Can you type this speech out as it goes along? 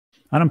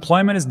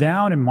Unemployment is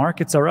down and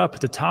markets are up.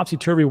 It's a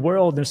topsy-turvy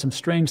world. There's some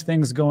strange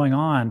things going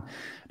on.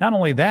 Not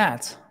only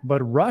that,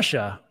 but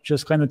Russia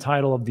just claimed the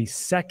title of the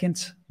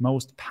second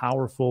most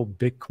powerful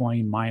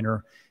Bitcoin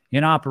miner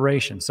in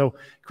operation. So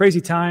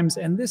crazy times,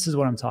 and this is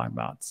what I'm talking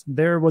about.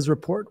 There was a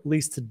report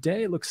released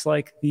today. It looks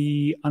like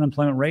the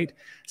unemployment rate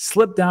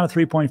slipped down to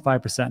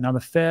 3.5%. Now the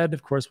Fed,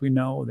 of course, we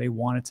know they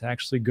want it to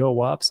actually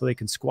go up so they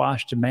can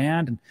squash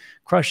demand and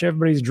crush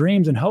everybody's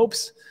dreams and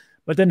hopes,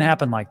 but it didn't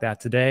happen like that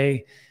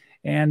today.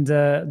 And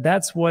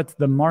that's what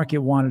the market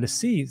wanted to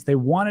see. They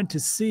wanted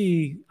to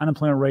see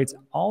unemployment rates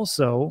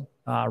also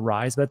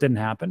rise, but that didn't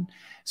happen.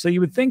 So you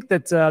would think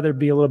that there'd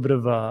be a little bit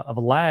of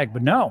a lag,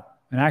 but no.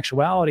 In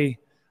actuality,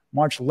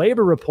 March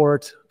labor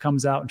report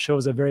comes out and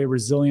shows a very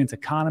resilient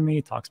economy.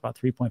 It talks about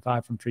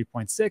 3.5 from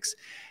 3.6.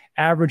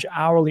 Average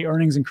hourly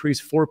earnings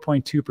increased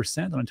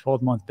 4.2% on a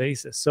 12-month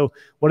basis. So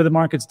what do the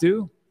markets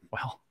do?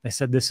 Well, they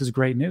said this is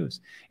great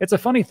news. It's a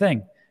funny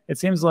thing. It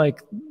seems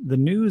like the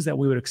news that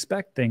we would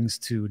expect things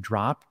to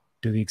drop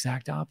do the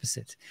exact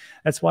opposite.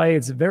 That's why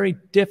it's very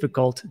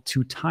difficult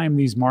to time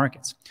these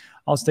markets.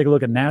 Also take a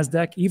look at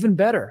NASDAQ, even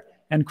better.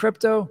 And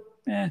crypto,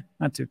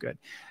 not too good.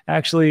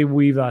 Actually,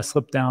 we've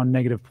slipped down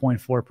negative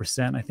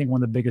 0.4%. I think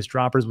one of the biggest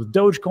droppers was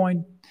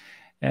Dogecoin,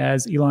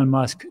 as Elon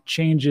Musk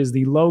changes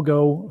the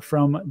logo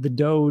from the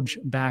Doge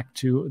back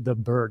to the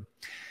bird.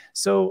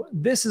 So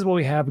this is what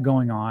we have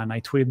going on. I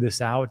tweeted this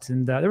out,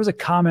 and there was a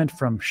comment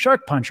from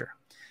Shark Puncher.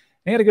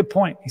 He had a good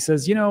point. He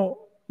says, you know,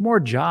 more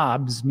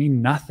jobs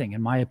mean nothing,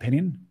 in my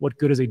opinion. What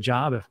good is a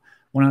job if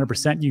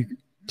 100% you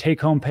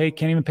take-home pay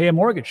can't even pay a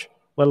mortgage,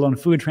 let alone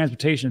food,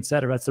 transportation, et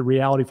cetera? That's the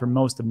reality for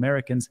most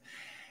Americans.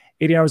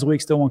 80 hours a week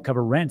still won't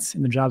cover rents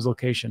in the job's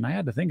location. I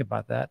had to think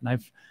about that, and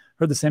I've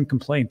heard the same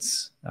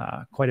complaints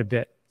quite a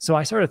bit. So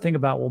I started to think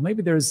about, well,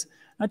 maybe there's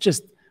not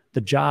just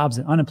the jobs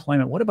and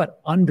unemployment. What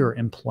about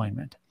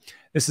underemployment?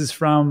 This is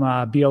from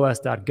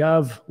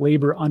BLS.gov,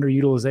 labor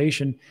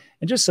underutilization.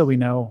 And just so we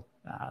know,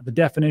 the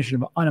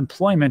definition of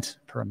unemployment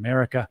per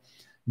America,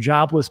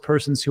 jobless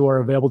persons who are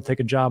available to take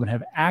a job and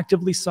have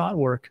actively sought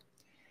work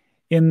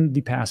in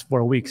the past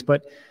 4 weeks.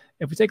 But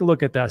if we take a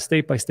look at the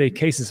state-by-state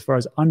cases as far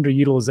as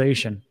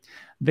underutilization,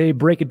 they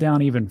break it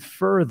down even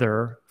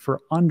further for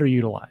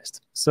underutilized.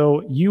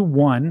 So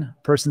U1,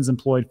 persons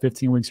employed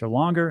 15 weeks or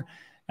longer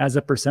as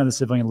a percent of the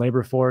civilian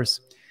labor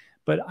force.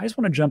 But I just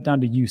want to jump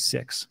down to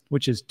U6,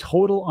 which is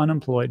total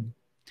unemployed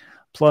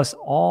plus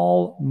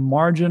all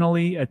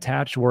marginally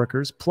attached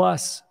workers,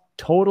 plus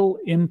total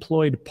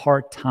employed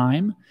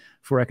part-time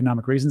for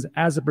economic reasons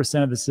as a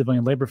percent of the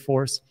civilian labor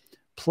force,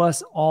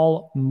 plus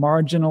all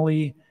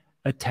marginally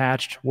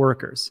attached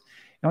workers.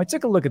 Now, I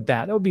took a look at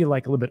that. That would be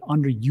like a little bit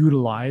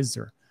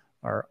underutilized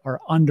or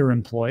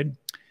underemployed.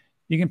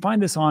 You can find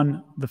this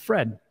on the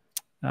FRED,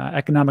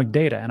 economic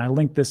data, and I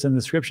linked this in the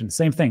description.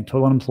 Same thing,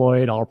 total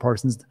unemployed, all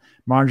persons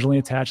marginally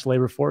attached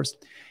labor force.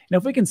 Now,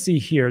 if we can see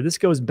here, this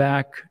goes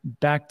back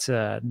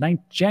to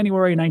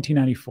January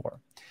 1994.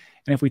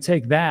 And if we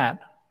take that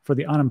for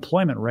the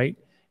unemployment rate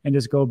and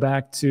just go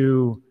back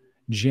to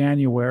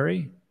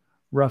January,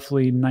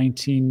 roughly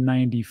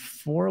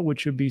 1994,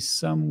 which would be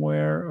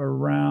somewhere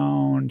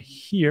around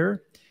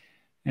here,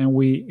 and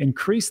we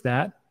increase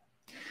that,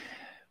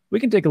 we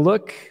can take a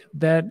look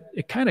that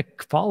it kind of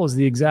follows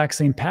the exact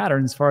same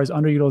pattern as far as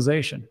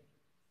underutilization.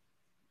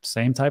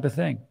 Same type of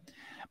thing.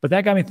 But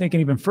that got me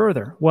thinking even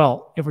further.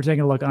 Well, if we're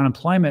taking a look at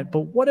unemployment, but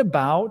what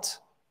about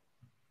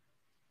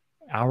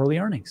hourly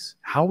earnings?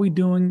 How are we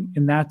doing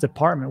in that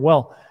department?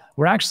 Well,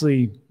 we're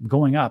actually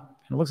going up.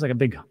 It looks like a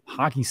big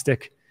hockey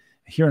stick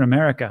here in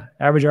America.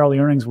 Average hourly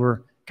earnings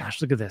were,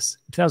 gosh, look at this,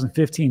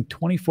 2015,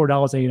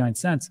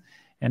 $24.89.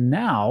 And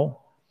now,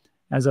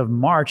 as of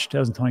March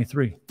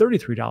 2023,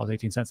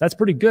 $33.18. That's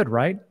pretty good,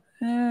 right?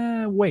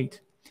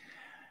 Wait.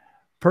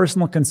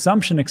 Personal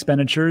consumption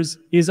expenditures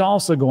is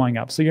also going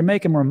up. So you're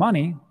making more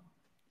money.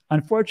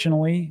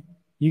 Unfortunately,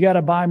 you got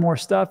to buy more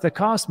stuff that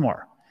costs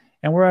more.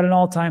 And we're at an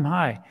all-time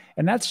high.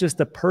 And that's just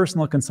the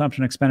personal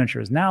consumption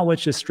expenditures. Now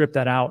let's just strip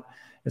that out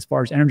as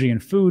far as energy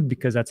and food,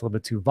 because that's a little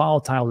bit too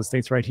volatile. The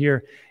state's right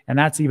here. And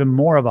that's even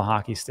more of a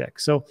hockey stick.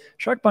 So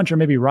Shark Puncher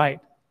may be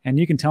right. And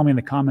you can tell me in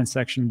the comment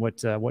section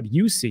what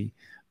you see.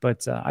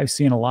 But I've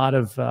seen a lot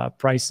of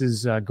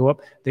prices go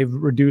up. They've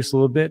reduced a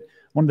little bit.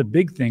 One of the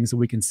big things that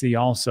we can see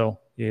also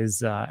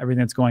is everything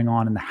that's going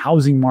on in the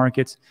housing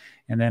market,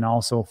 and then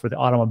also for the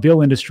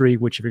automobile industry,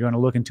 which if you're going to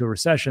look into a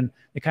recession,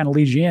 it kind of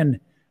leads you in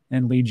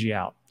and leads you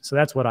out. So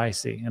that's what I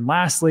see. And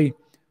lastly,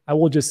 I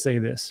will just say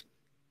this.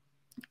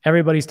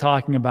 Everybody's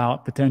talking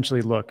about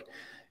potentially, look,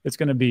 it's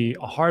going to be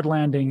a hard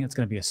landing. It's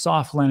going to be a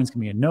soft landing. It's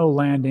going to be a no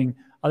landing.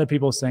 Other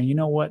people are saying, you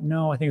know what?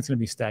 No, I think it's going to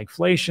be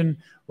stagflation,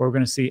 or we're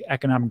going to see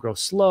economic growth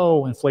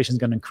slow. Inflation is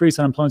going to increase.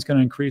 Unemployment is going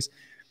to increase.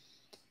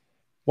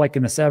 Like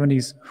in the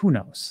 70s, who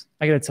knows?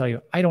 I got to tell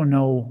you, I don't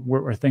know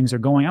where things are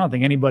going. I don't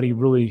think anybody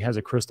really has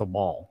a crystal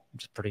ball.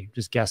 I'm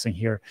just guessing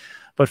here.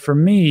 But for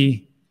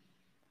me,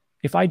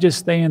 if I just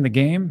stay in the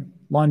game,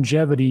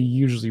 longevity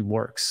usually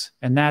works.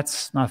 And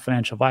that's not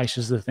financial advice,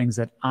 just the things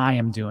that I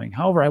am doing.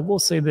 However, I will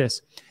say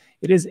this.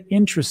 It is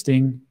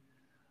interesting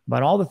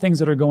about all the things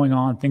that are going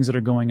on, things that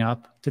are going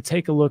up, to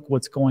take a look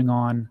what's going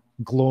on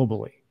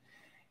globally.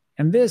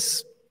 And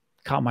this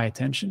caught my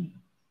attention.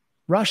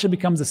 Russia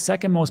becomes the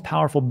second most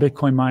powerful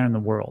Bitcoin miner in the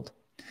world.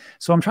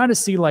 So I'm trying to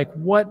see like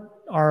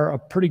what are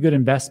pretty good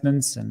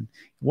investments and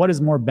what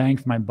is more bang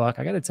for my buck.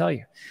 I got to tell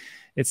you,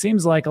 it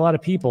seems like a lot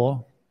of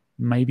people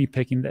may be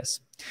picking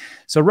this.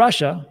 So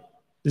Russia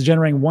is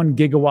generating 1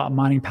 gigawatt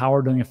mining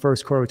power during the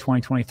first quarter of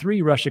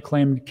 2023. Russia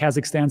claimed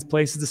Kazakhstan's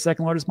place as the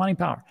second largest mining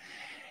power.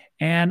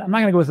 And I'm not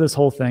going to go through this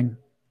whole thing,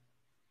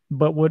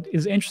 but what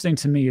is interesting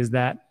to me is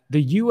that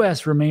the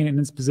U.S. remained in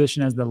its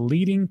position as the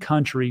leading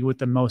country with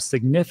the most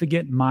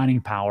significant mining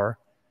power,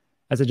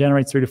 as it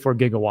generates 3 to 4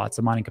 gigawatts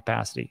of mining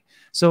capacity.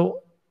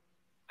 So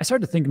I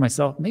started to think to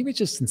myself, maybe it's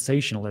just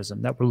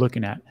sensationalism that we're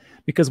looking at,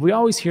 because we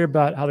always hear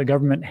about how the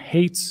government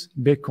hates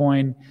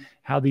Bitcoin,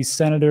 how these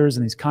senators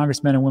and these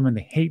congressmen and women,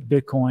 they hate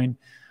Bitcoin.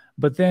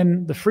 But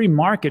then the free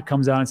market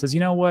comes out and says, you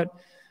know what,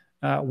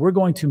 we're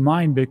going to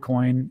mine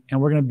Bitcoin,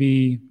 and we're going to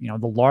be,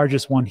 the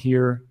largest one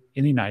here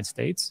in the United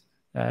States.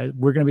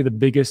 We're going to be the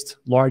biggest,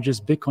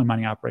 largest Bitcoin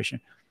mining operation.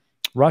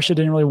 Russia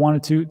didn't really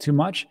want it too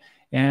much.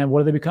 And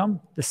what do they become?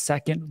 The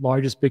second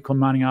largest Bitcoin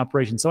mining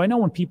operation. So I know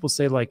when people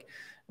say like,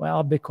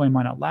 well, Bitcoin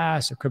might not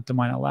last or crypto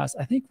might not last,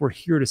 I think we're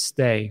here to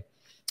stay.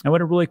 And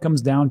what it really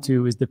comes down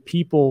to is the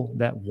people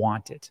that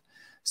want it.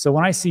 So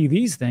when I see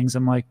these things,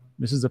 I'm like,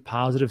 this is a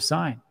positive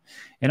sign.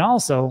 And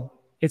also,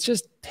 it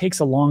just takes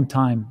a long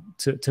time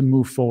to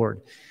move forward.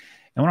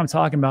 And what I'm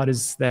talking about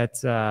is that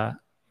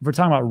if we're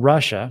talking about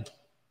Russia,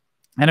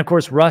 and of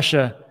course,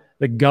 Russia,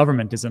 the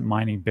government isn't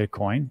mining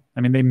Bitcoin.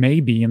 I mean, they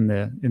may be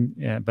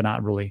but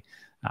not really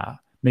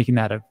making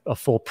that a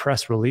full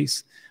press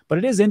release. But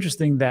it is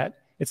interesting that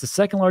it's the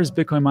second largest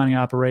Bitcoin mining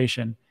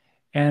operation.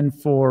 And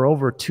for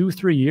over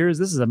 2-3 years,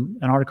 this is an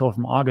article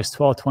from August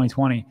 12,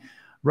 2020,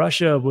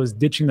 Russia was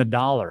ditching the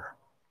dollar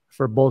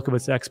for bulk of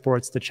its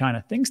exports to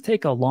China. Things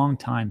take a long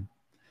time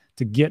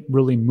to get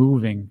really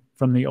moving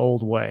from the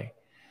old way.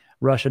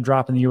 Russia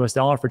dropping the US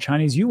dollar for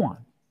Chinese yuan.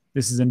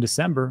 This is in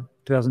December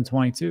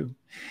 2022.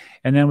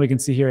 And then we can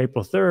see here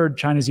April 3rd,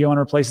 China's yuan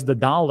replaces the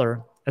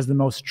dollar as the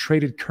most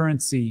traded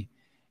currency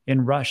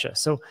in Russia.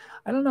 So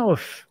I don't know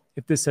if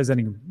this has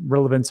any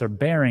relevance or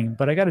bearing,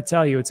 but I got to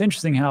tell you, it's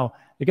interesting how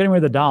they're getting rid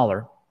of the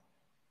dollar.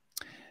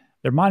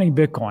 They're mining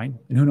Bitcoin,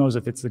 and who knows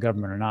if it's the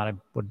government or not.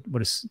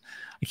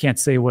 I can't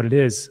say what it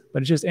is,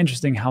 but it's just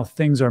interesting how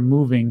things are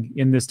moving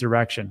in this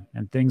direction,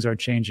 and things are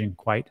changing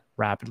quite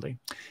rapidly.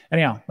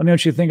 Anyhow, let me know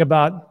what you think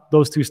about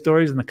those two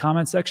stories in the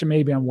comment section.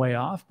 Maybe I'm way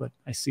off, but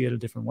I see it a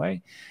different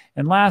way.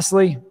 And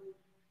lastly,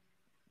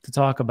 to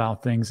talk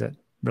about things that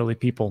really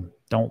people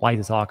don't like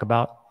to talk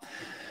about,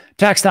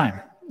 tax time.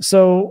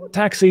 So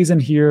tax season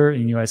here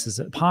in the U.S. is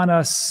upon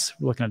us.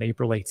 We're looking at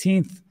April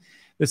 18th.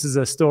 This is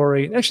a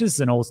story. Actually, this is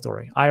an old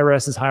story.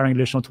 IRS is hiring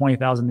additional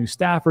 20,000 new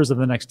staffers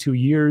over the next 2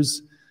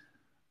 years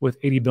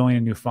with $80 billion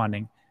in new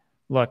funding.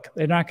 Look,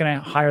 they're not going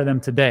to hire them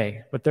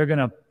today, but they're going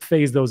to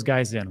phase those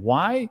guys in.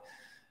 Why?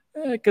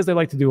 Because they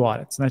like to do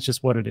audits, and that's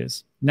just what it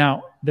is.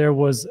 Now, there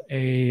was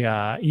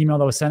a email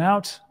that was sent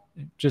out,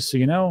 just so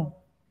you know,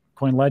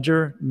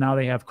 CoinLedger, now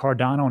they have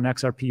Cardano and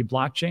XRP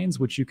blockchains,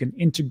 which you can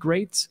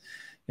integrate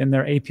in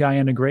their API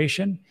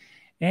integration.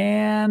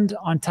 And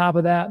on top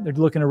of that, they're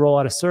looking to roll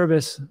out a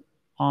service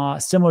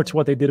similar to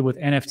what they did with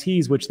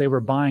NFTs, which they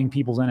were buying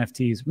people's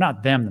NFTs,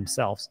 not them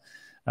themselves,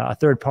 a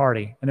third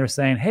party. And they're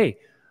saying, hey,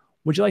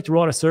 would you like to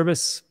roll out a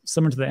service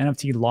similar to the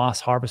NFT loss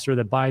harvester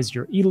that buys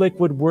your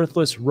e-liquid,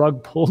 worthless,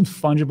 rug-pulled,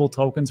 fungible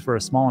tokens for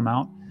a small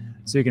amount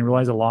so you can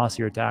realize the loss of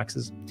your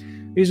taxes?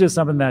 These are just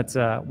something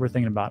that we're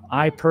thinking about.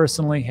 I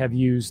personally have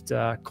used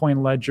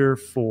CoinLedger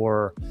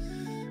for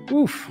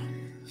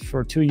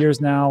 2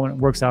 years now, and it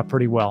works out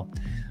pretty well.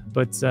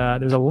 But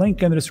there's a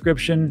link in the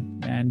description,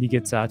 and you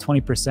get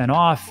 20%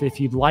 off if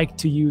you'd like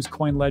to use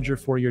CoinLedger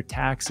for your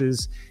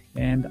taxes.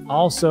 And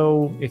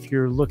also, if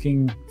you're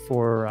looking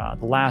for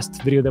the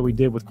last video that we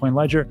did with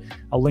CoinLedger,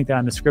 I'll link that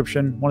in the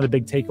description. One of the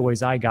big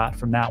takeaways I got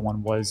from that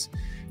one was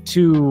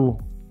to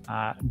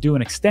do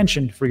an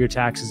extension for your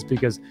taxes,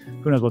 because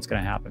who knows what's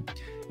going to happen.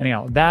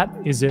 Anyhow, that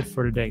is it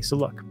for today. So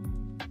look,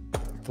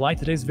 if you like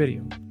today's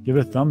video, give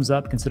it a thumbs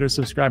up, consider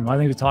subscribing. A lot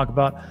of things to talk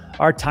about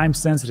are time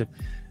sensitive.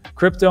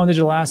 Crypto and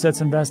digital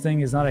assets investing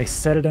is not a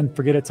set it and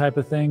forget it type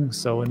of thing,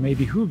 so it may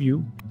behoove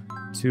you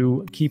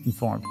to keep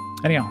informed.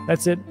 Anyhow,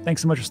 that's it.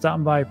 Thanks so much for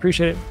stopping by. I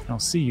appreciate it, and I'll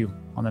see you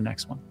on the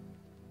next one.